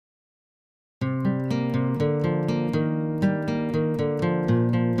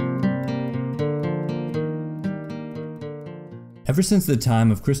Ever since the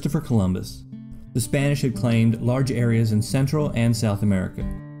time of Christopher Columbus, the Spanish had claimed large areas in Central and South America.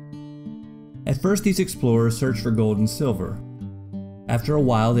 At first, these explorers searched for gold and silver. After a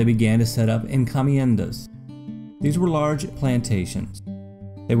while, they began to set up encomiendas. These were large plantations.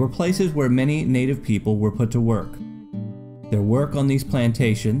 They were places where many native people were put to work. Their work on these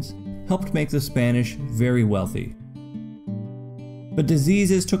plantations helped make the Spanish very wealthy. But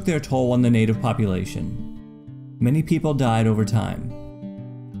diseases took their toll on the native population. Many people died over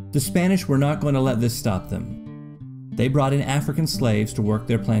time. The Spanish were not going to let this stop them. They brought in African slaves to work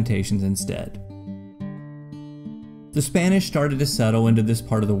their plantations instead. The Spanish started to settle into this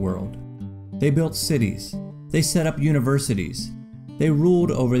part of the world. They built cities. They set up universities. They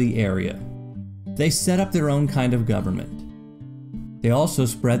ruled over the area. They set up their own kind of government. They also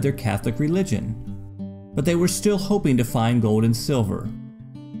spread their Catholic religion. But they were still hoping to find gold and silver.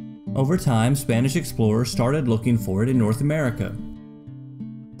 Over time, Spanish explorers started looking for it in North America.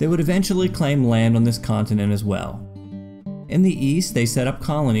 They would eventually claim land on this continent as well. In the east, they set up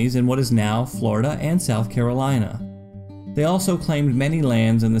colonies in what is now Florida and South Carolina. They also claimed many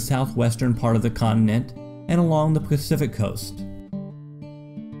lands in the southwestern part of the continent and along the Pacific coast.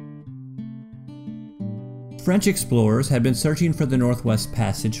 French explorers had been searching for the Northwest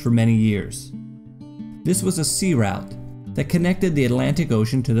Passage for many years. This was a sea route that connected the Atlantic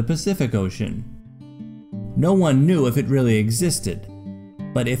Ocean to the Pacific Ocean. No one knew if it really existed,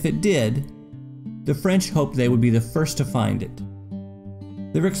 but if it did, the French hoped they would be the first to find it.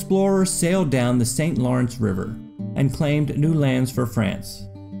 Their explorers sailed down the St. Lawrence River and claimed new lands for France.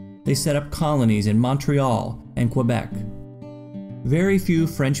 They set up colonies in Montreal and Quebec. Very few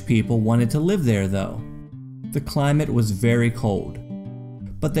French people wanted to live there, though. The climate was very cold,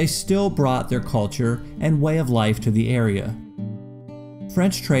 but they still brought their culture and way of life to the area.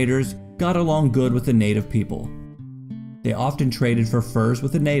 French traders got along good with the native people. They often traded for furs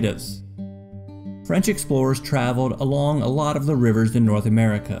with the natives. French explorers traveled along a lot of the rivers in North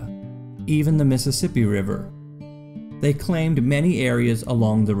America, even the Mississippi River. They claimed many areas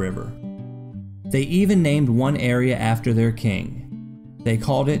along the river. They even named one area after their king. They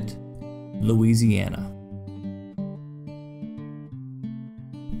called it Louisiana.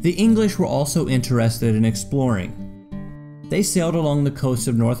 The English were also interested in exploring. They sailed along the coasts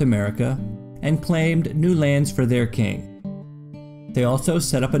of North America and claimed new lands for their king. They also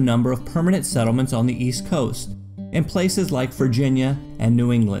set up a number of permanent settlements on the East Coast, in places like Virginia and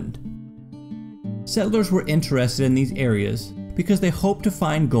New England. Settlers were interested in these areas because they hoped to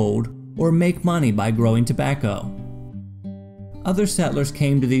find gold or make money by growing tobacco. Other settlers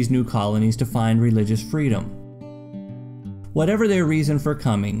came to these new colonies to find religious freedom. Whatever their reason for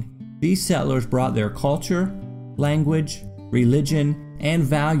coming, these settlers brought their culture, language, religion, and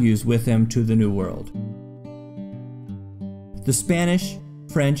values with them to the New World. The Spanish,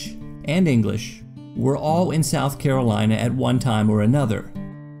 French, and English were all in South Carolina at one time or another.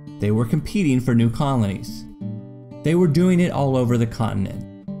 They were competing for new colonies. They were doing it all over the continent.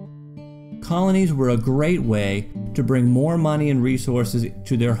 Colonies were a great way to bring more money and resources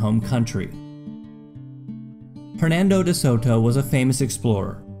to their home country. Hernando de Soto was a famous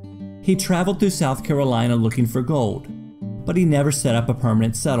explorer. He traveled through South Carolina looking for gold, but he never set up a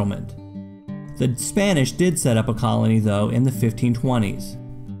permanent settlement. The Spanish did set up a colony, though, in the 1520s.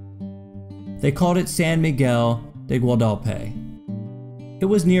 They called it San Miguel de Guadalupe. It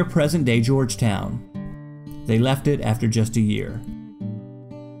was near present-day Georgetown. They left it after just a year.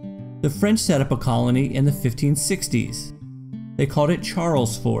 The French set up a colony in the 1560s. They called it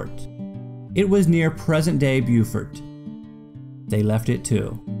Charlesfort. It was near present-day Beaufort. They left it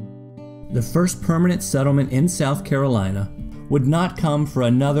too. The first permanent settlement in South Carolina would not come for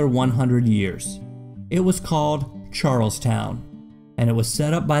another 100 years. It was called Charlestown, and it was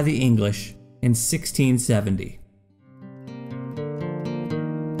set up by the English in 1670.